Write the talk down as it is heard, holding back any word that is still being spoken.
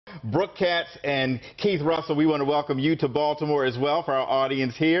Brooke Katz and Keith Russell, we want to welcome you to Baltimore as well for our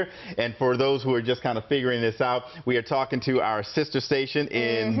audience here. And for those who are just kind of figuring this out, we are talking to our sister station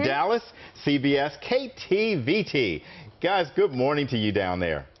in Dallas, CBS KTVT. Guys, good morning to you down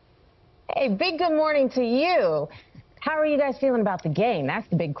there. Hey, big good morning to you. How are you guys feeling about the game? That's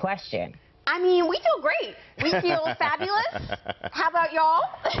the big question. I mean, we feel great. We feel fabulous. How about y'all?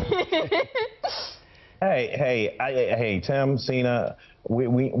 Hey, Tim, Sina,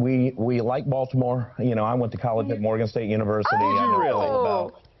 we like Baltimore. You know, I went to college at Morgan State University. Oh, I know really? all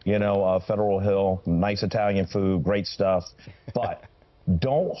about, you know, Federal Hill, nice Italian food, great stuff. But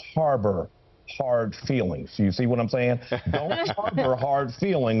don't harbor hard feelings. You see what I'm saying? Don't harbor hard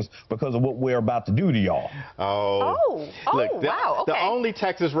feelings because of what we're about to do to y'all. Look, Wow, okay. The only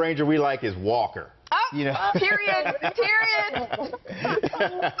Texas Ranger we like is Walker. Oh, you know? period. He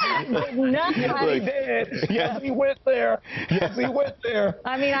did. Yes, he went there. Yes, he went there.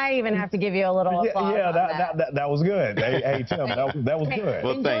 I mean, I even have to give you a little applause. That was good. Hey, Tim, that was good.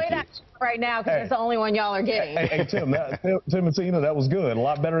 Well, Enjoy that right now because it's the only one y'all are getting. Hey, Tim and Sina, that was good. A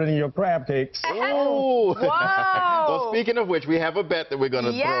lot better than your crab cakes. Oh, wow. Well, speaking of which, we have a bet that we're going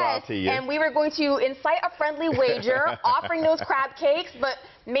to throw out to you. And we were going to incite a friendly wager offering those crab cakes, but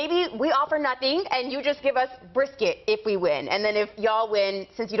maybe we offer nothing and you just give us brisket if we win. And then if y'all win,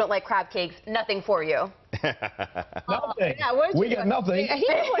 since you don't like crab cakes, nothing for you. Nothing. Yeah, we got nothing. He's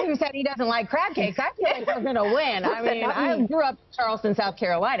the one who said he doesn't like crab cakes. I feel like we're going to win. I mean, I grew up in Charleston, South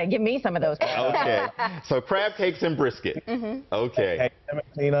Carolina. Give me some of those. Okay. So crab cakes and brisket. Okay. Hey, Tim and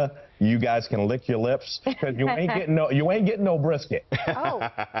Sina, you guys can lick your lips because you ain't getting no brisket. Oh.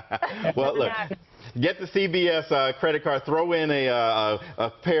 Well, look. Get the CBS credit card, throw in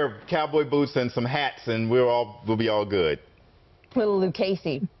a pair of cowboy boots and some hats, and we'll be all good. Little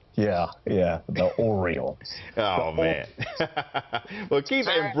Lucchese. Yeah, the Orioles. Oh, man. Well, Keith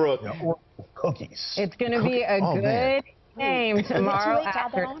and Brooke. Cookies. It's going to be a good game tomorrow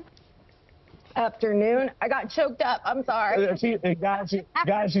afternoon. I got choked up. I'm sorry.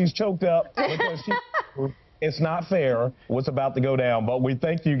 Guys, she's choked up because it's not fair what's about to go down. But we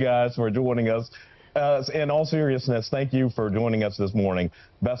thank you guys for joining us. In all seriousness, thank you for joining us this morning.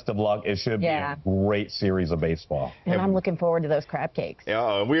 Best of luck. It should be a great series of baseball. And I'm looking forward to those crab cakes.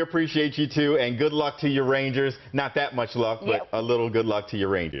 We appreciate you, too, and good luck to your Rangers. Not that much luck, but a little good luck to your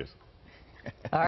Rangers.